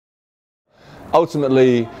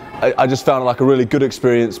ultimately, I just found it like a really good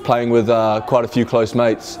experience playing with quite a few close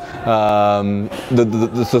mates.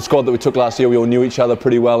 The squad that we took last year, we all knew each other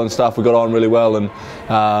pretty well and stuff. We got on really well, and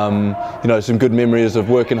you know, some good memories of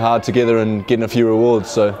working hard together and getting a few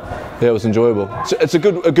rewards. So yeah, it was enjoyable. It's a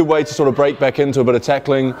good way to sort of break back into a bit of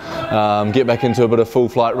tackling, get back into a bit of full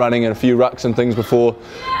flight running and a few rucks and things before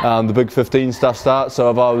the big 15 stuff starts.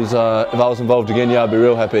 So if I was involved again, yeah, I'd be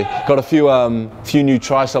real happy. Got a few new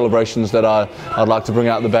try celebrations that I'd like to bring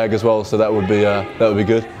out the bag as well, so that would be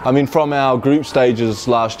good. I mean, from our group stages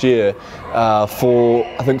last year, I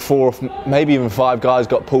think 4 or maybe even 5 guys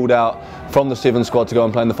got pulled out from the 7 squad to go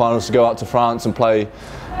and play in the finals, to go out to France and play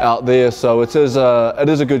out there. So it is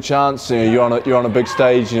a good chance. You know, you're on a big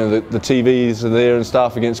stage. You know, the TVs are there and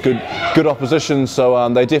stuff against good opposition. So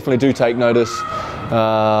they definitely do take notice.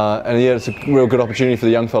 And yeah, it's a real good opportunity for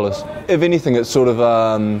the young fellas. If anything, it's sort of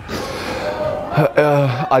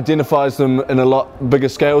identifies them in a lot bigger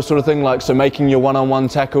scale, sort of thing, like so making your one-on-one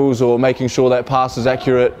tackles or making sure that pass is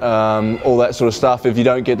accurate, all that sort of stuff. If you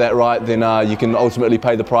don't get that right, then you can ultimately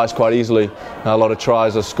pay the price quite easily. A lot of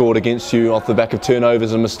tries are scored against you off the back of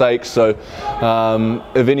turnovers and mistakes, so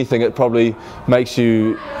if anything, it probably makes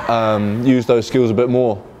you use those skills a bit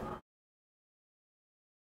more.